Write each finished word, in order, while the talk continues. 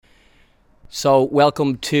So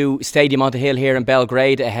welcome to Stadium on the Hill here in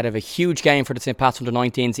Belgrade ahead of a huge game for the St. Pat's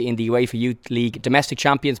Under-19s in the UEFA Youth League domestic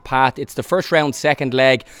champions path. It's the first round, second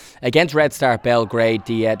leg against Red Star Belgrade,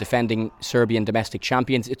 the defending Serbian domestic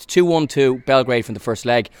champions. It's 2-1 to Belgrade from the first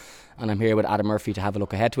leg, and I'm here with Adam Murphy to have a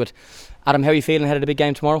look ahead to it. Adam, how are you feeling ahead of the big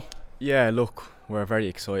game tomorrow? Yeah, look, we're very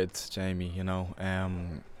excited, Jamie.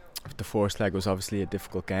 The first leg was obviously a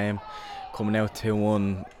difficult game. Coming out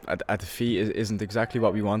 2-1 at defeat isn't exactly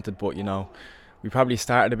what we wanted, but we probably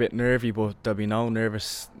started a bit nervy, but there'll be no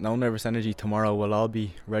nervous energy tomorrow. We'll all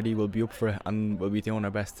be ready, we'll be up for it, and we'll be doing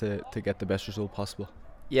our best to get the best result possible.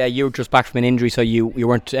 Yeah, you were just back from an injury, so you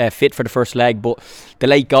weren't fit for the first leg, but the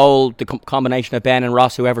late goal, the combination of Ben and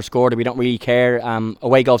Ross, whoever scored it, we don't really care.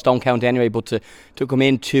 Away goals don't count anyway, but to come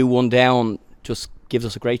in 2-1 down just gives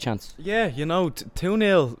us a great chance. Yeah,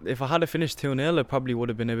 2-0, if I had finished 2-0, it probably would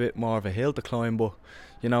have been a bit more of a hill to climb, but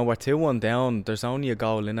we're 2-1 down, there's only a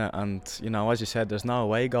goal in it, and as you said, there's no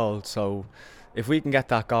away goal, so if we can get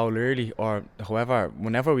that goal early, or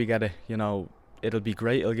whenever we get it, it'll be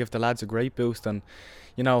great. It'll give the lads a great boost, and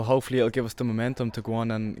hopefully it'll give us the momentum to go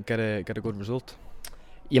on and get a good result.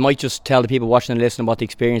 You might just tell the people watching and listening what the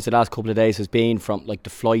experience the last couple of days has been, from like the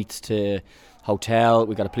flights to hotel.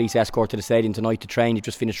 We've got a police escort to the stadium tonight to train. You've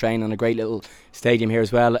just finished training on a great little stadium here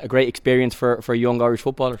as well. A great experience for young Irish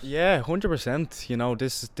footballers. Yeah, 100%.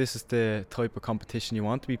 This is the type of competition you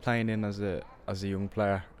want to be playing in as a young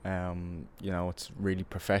player. It's really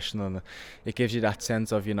professional, and it gives you that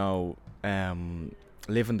sense of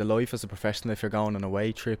living the life as a professional if you're going on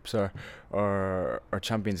away trips or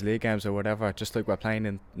Champions League games or whatever, just like we're playing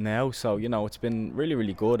in now. So it's been really,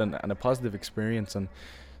 really good and a positive experience, and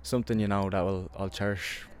something that I'll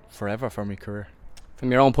cherish forever for my career.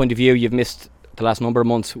 From your own point of view, you've missed the last number of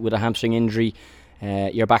months with a hamstring injury.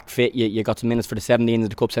 You're back fit. You got some minutes for the 17s of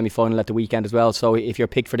the Cup semi-final at the weekend as well. So if you're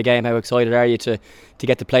picked for the game, how excited are you to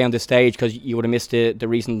get to play on this stage? Because you would have missed the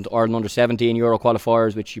recent Ireland Under-17 Euro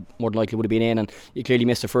qualifiers, which you more than likely would have been in, and you clearly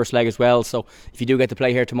missed the first leg as well. So if you do get to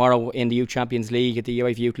play here tomorrow in the Youth Champions League at the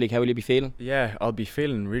UEFA Youth League, how will you be feeling? Yeah, I'll be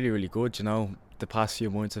feeling really, really good. The past few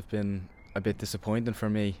months have been a bit disappointing for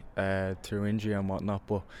me through injury and whatnot,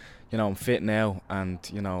 but I'm fit now, and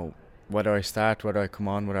whether I start, whether I come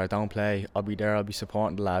on, whether I don't play, I'll be there, I'll be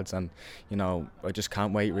supporting the lads, and I just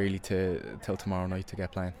can't wait really till tomorrow night to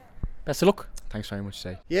get playing. Best of luck. Thanks very much,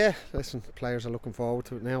 Jay. Yeah, listen, players are looking forward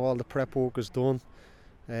to it now. All the prep work is done.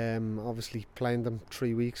 Obviously playing them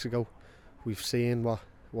 3 weeks ago, we've seen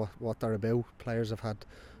what they're about. Players have had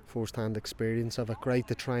first-hand experience of it. Great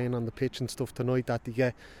to train on the pitch and stuff tonight, that they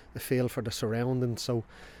get a feel for the surroundings. So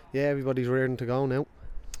yeah, everybody's rearing to go now.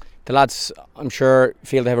 The lads, I'm sure,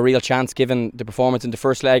 feel they have a real chance given the performance in the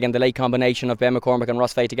first leg and the late combination of Ben McCormack and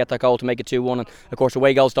Ross Fay to get that goal to make it 2-1, and of course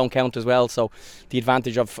away goals don't count as well, so the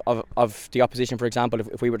advantage of the opposition, for example,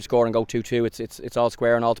 if we were to score and go 2-2, it's all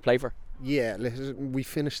square and all to play for. Yeah, we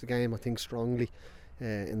finished the game I think strongly.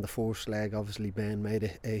 In the first leg, obviously Ben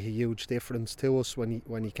made a huge difference to us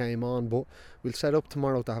when he came on, but we'll set up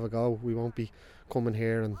tomorrow to have a go. We won't be coming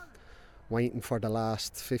here and waiting for the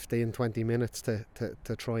last 15-20 minutes to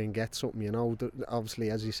try and get something. Obviously,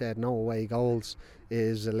 as you said, no away goals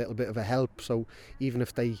is a little bit of a help, so even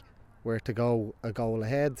if they were to go a goal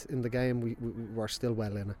ahead in the game, we're still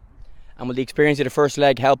well in it. And will the experience of the first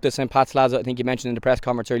leg help the St. Pat's lads? I think you mentioned in the press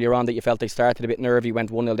conference earlier on that you felt they started a bit nervy,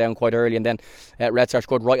 went 1-0 down quite early, and then Red Star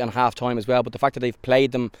scored right on half time as well. But the fact that they've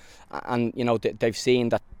played them and they've seen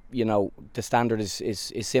that the standard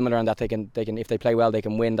is similar, and that they can if they play well they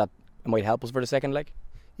can win, that it might help us for the second leg.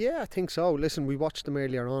 Yeah, I think so. Listen, we watched them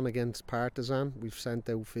earlier on against Partizan. We've sent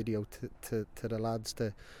out video to the lads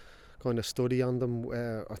to kind of study on them.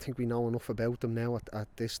 I think we know enough about them now at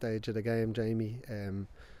this stage of the game, Jamie.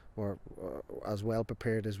 We're as well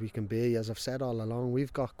prepared as we can be. As I've said all along,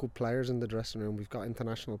 we've got good players in the dressing room. We've got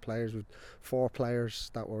international players. We've 4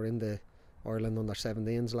 players that were in the Ireland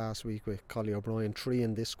Under-17s last week with Collie O'Brien, 3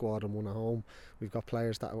 in this squad and 1 at home. We've got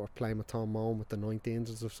players that were playing with Tom Moan with the 19s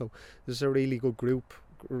and stuff. So this is a really good group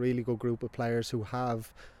of players who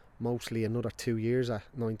have mostly another 2 years at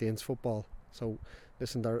 19s football. So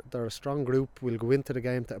listen, they're a strong group. We'll go into the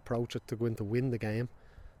game to approach it to go in to win the game.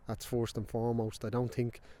 That's first and foremost. I don't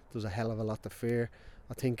think there's a hell of a lot to fear.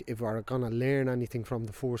 I think if we're going to learn anything from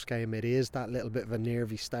the first game, it is that little bit of a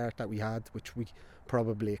nervy start that we had, which we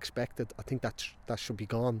probably expected. I think that should be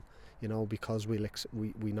gone, because we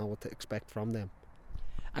know what to expect from them.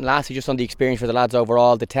 And lastly, just on the experience for the lads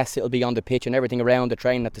overall, the tests it'll be on the pitch and everything around, the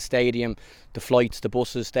training at the stadium, the flights, the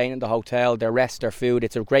buses, staying in the hotel, their rest, their food.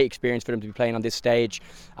 It's a great experience for them to be playing on this stage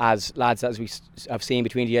as lads, as we have seen,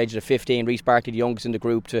 between the ages of 15, Reece Barkley, the youngest in the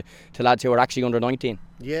group, to lads who are actually under 19.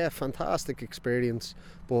 Yeah, fantastic experience.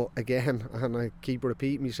 But again, and I keep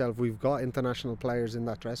repeating myself, we've got international players in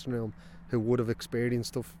that dressing room who would have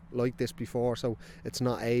experienced stuff like this before, so it's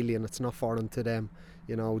not alien, it's not foreign to them.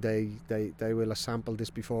 You know, they will have sampled this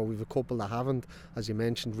before. We've a couple that haven't. As you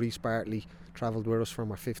mentioned, Reece Bartley travelled with us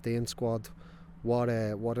from our 15 squad. What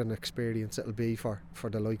an experience it'll be for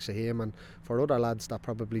the likes of him, and for other lads that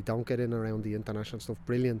probably don't get in around the international stuff.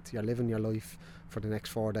 Brilliant, you're living your life for the next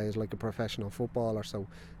 4 days like a professional footballer, so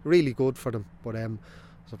really good for them. But I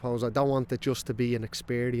suppose I don't want it just to be an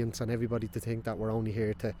experience and everybody to think that we're only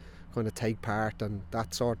here to kind of take part and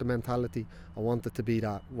that sort of mentality. I want it to be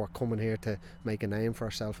that we're coming here to make a name for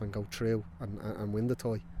ourselves and go through and win the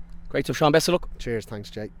tie. Great stuff, Sean. Best of luck. Cheers, thanks,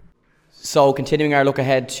 Jake. So, continuing our look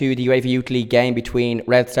ahead to the UEFA Youth League game between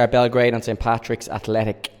Red Star Belgrade and St Patrick's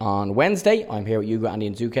Athletic on Wednesday. I'm here with Hugo, Andy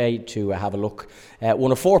and Zuke to have a look.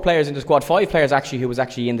 One of 4 players in the squad, 5 players actually, who was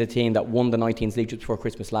actually in the team that won the 19s League just before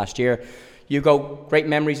Christmas last year. Hugo, great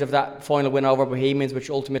memories of that final win over Bohemians, which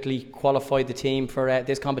ultimately qualified the team for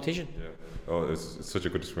this competition. Yeah, it's such a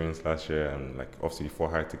good experience last year, and like obviously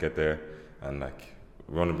fought hard to get there, and like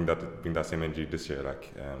we want to bring that same energy this year.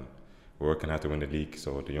 We're working hard to win the league,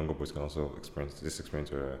 so the younger boys can also experience this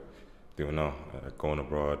experience where they will know going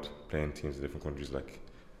abroad, playing teams in different countries. Like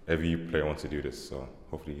every player wants to do this, so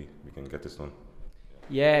hopefully we can get this done.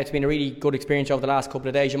 Yeah, it's been a really good experience over the last couple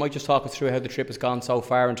of days. You might just talk us through how the trip has gone so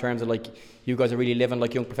far in terms of like you guys are really living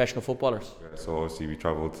like young professional footballers. Yeah, so obviously we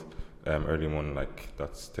travelled early morning, like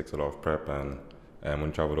that takes a lot of prep, and when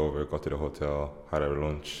we travelled over, got to the hotel, had our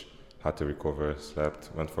lunch, had to recover,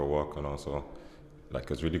 slept, went for a walk, and also like it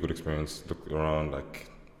was a really good experience. Looked around like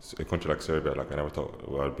a country like Serbia, like I never thought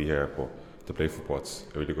I'd be here, but to play football, it's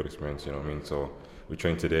a really good experience. You know what I mean? So we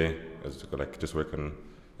trained today, as like just working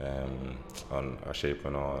on our shape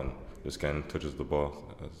and all, and just getting touches of the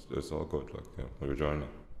ball. It's all good. Like we were enjoying it.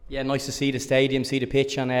 Yeah, nice to see the stadium, see the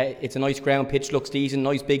pitch, and it's a nice ground. Pitch looks decent,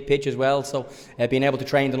 nice big pitch as well. So being able to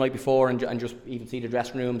train the night before and just even see the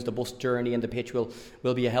dressing rooms, the bus journey, and the pitch will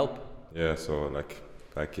be a help. Yeah, so like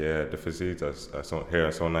yeah, the facilities are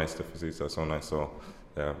so nice. The facilities are so nice. So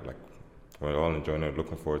yeah, like we're all enjoying it,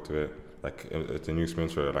 looking forward to it. Like it's a new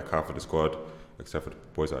experience for like half of the squad, except for the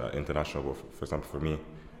boys that are international. But for example, for me,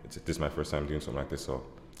 this is my first time doing something like this. So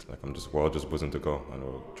like we're all just buzzing to go, and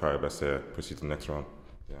we'll try our best to proceed to the next round.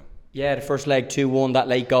 Yeah, the first leg 2-1, that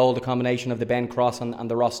late goal, the combination of the Ben Cross and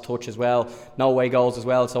the Ross touch as well, no away goals as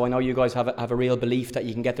well. So I know you guys have a real belief that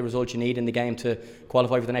you can get the results you need in the game to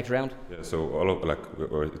qualify for the next round. Yeah, so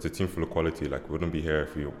it's a team full of quality. Like we wouldn't be here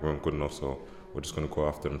if we weren't good enough. So we're just going to go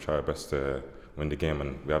after them, try our best to win the game,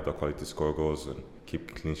 and we have that quality to score goals and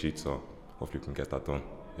keep clean sheets. So hopefully we can get that done.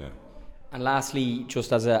 Yeah. And lastly,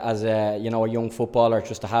 just as a young footballer,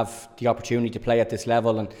 just to have the opportunity to play at this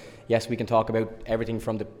level, and yes, we can talk about everything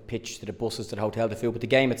from the pitch to the buses to the hotel to food, but the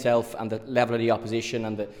game itself and the level of the opposition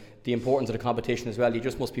and the importance of the competition as well, you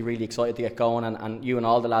just must be really excited to get going, and you and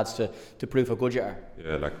all the lads to prove how good you are.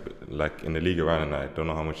 Yeah, like in the league around, and I don't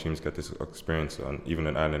know how much teams get this experience, and even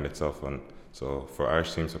in Ireland itself, and so for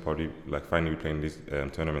Irish teams to probably like finally be playing these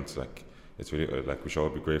tournaments, like it's really like we should all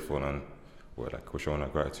be grateful, and we're showing our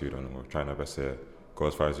gratitude, and we're trying our best to go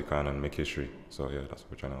as far as we can and make history. So yeah, that's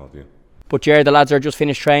what we're trying to all do. But Jared, the lads are just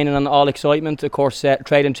finished training and all excitement. Of course,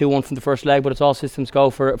 trading 2-1 from the first leg, but it's all systems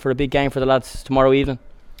go for a big game for the lads tomorrow evening.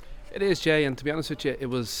 It is, Jay, and to be honest with you, it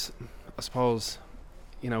was, I suppose,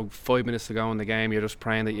 5 minutes to go in the game, you're just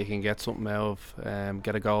praying that you can get something out of,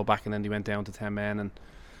 get a goal back, and then they went down to 10 men, and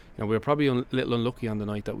we were probably a little unlucky on the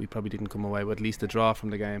night that we probably didn't come away with at least a draw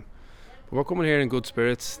from the game. But we're coming here in good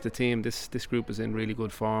spirits. The team, this group is in really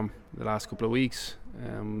good form the last couple of weeks.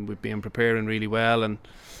 We've been preparing really well, and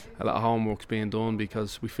a lot of homework's being done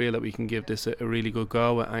because we feel that we can give this a really good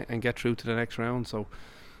go and get through to the next round. So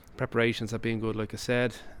preparations have been good, like I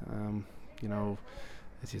said.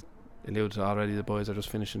 As you alluded to already, the boys are just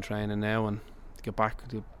finishing training now and get back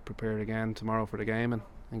to prepare again tomorrow for the game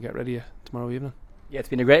and get ready tomorrow evening. Yeah, it's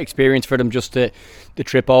been a great experience for them just the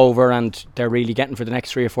trip over, and they're really getting for the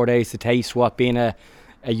next 3 or 4 days to taste what being a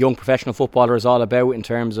young professional footballer is all about in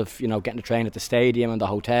terms of getting to train at the stadium and the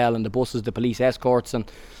hotel and the buses, the police escorts and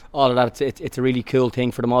all of that. It's a really cool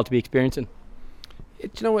thing for them all to be experiencing.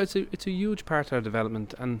 It's a huge part of our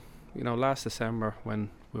development, and last December when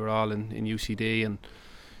we were all in UCD and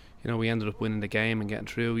we ended up winning the game and getting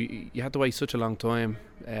through, you had to wait such a long time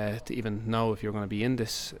to even know if you're going to be in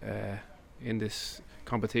this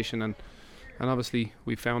competition, and obviously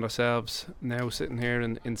we found ourselves now sitting here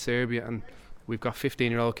in Serbia, and we've got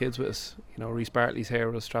 15-year-old kids with us. You know, Reece Bartley's here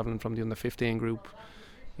with us, travelling from the under 15 group.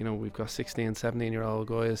 You know, we've got 16, 17-year-old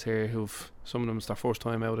guys here who've, some of them, it's their first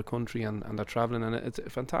time out of the country, and they're travelling, and it's a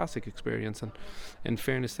fantastic experience. And in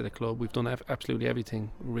fairness to the club, we've done absolutely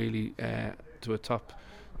everything really to a top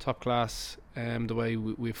class. The way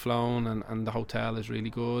we've flown, and the hotel is really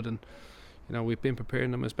good, and you know, we've been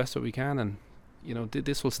preparing them as best that we can, and you know,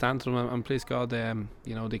 this will stand to them, and please God,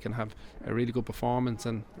 you know, they can have a really good performance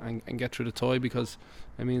and get through the tie, because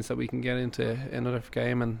it means that we can get into another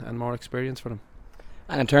game and more experience for them.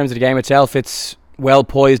 And in terms of the game itself, it's well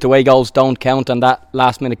poised. Away goals don't count, and that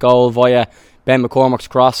last minute goal via Ben McCormack's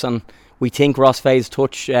cross, and we think Ross Fay's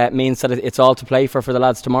touch means that it's all to play for the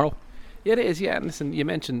lads tomorrow. Yeah, it is. Yeah, and listen, you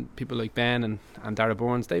mentioned people like Ben and Dara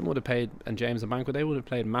Burns. They would have played, and James and Banquo, they would have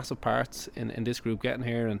played massive parts in this group getting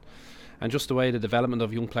here, and just the way the development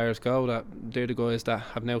of young players go, that they're the guys that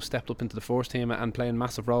have now stepped up into the first team and playing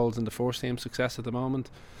massive roles in the first team success at the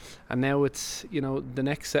moment. And now it's, you know, the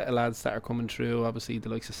next set of lads that are coming through, obviously the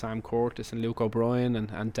likes of Sam Curtis and Luke O'Brien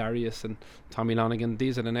and Darius and Tommy Lonigan.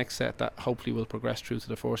 These are the next set that hopefully will progress through to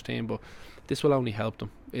the first team, but this will only help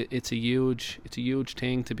them. It's a huge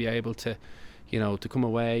thing to be able to, you know, to come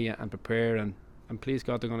away and prepare, and please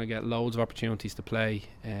God, they're going to get loads of opportunities to play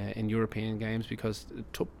in European games, because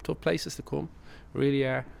tough places to come, really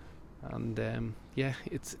are. And yeah,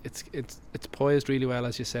 it's poised really well,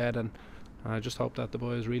 as you said, and I just hope that the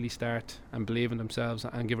boys really start and believe in themselves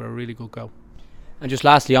and give it a really good go. And just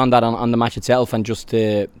lastly on that, on the match itself, and just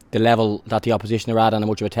the level that the opposition are at, and how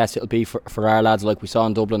much of a test it'll be for our lads, like we saw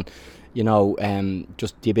in Dublin. You know,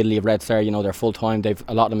 just the ability of Red Star, you know, they're full time.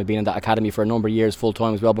 A lot of them have been in that academy for a number of years, full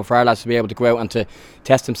time as well. But for our lads to be able to go out and to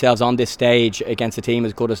test themselves on this stage against a team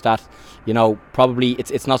as good as that, you know, probably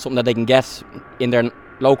it's not something that they can get in their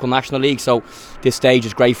local national league. So this stage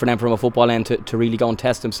is great for them from a football end to really go and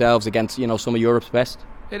test themselves against, you know, some of Europe's best.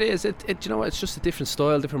 It is. You know, it's just a different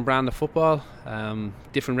style, different brand of football,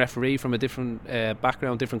 different referee from a different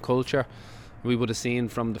background, different culture. We would have seen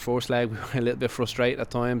from the first leg, we were a little bit frustrated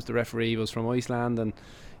at times. The referee was from Iceland, and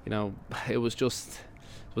you know, it was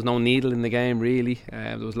no needle in the game really.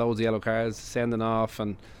 There was loads of yellow cards sending off,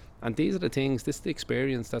 and these are the things. This is the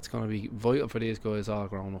experience that's going to be vital for these guys all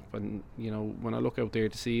grown up. And you know, when I look out there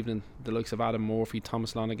this evening, the likes of Adam Murphy,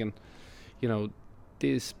 Thomas Lonigan, you know,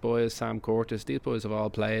 these boys, Sam Curtis, these boys have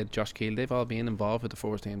all played. Josh Keel, they've all been involved with the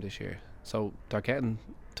first team this year, so they're getting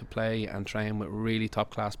to play and train with really top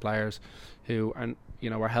class players who are, you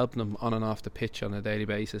know, are helping them on and off the pitch on a daily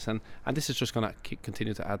basis, and this is just going to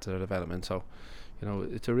continue to add to their development. So, you know,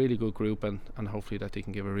 it's a really good group, and hopefully that they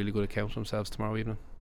can give a really good account of themselves tomorrow evening.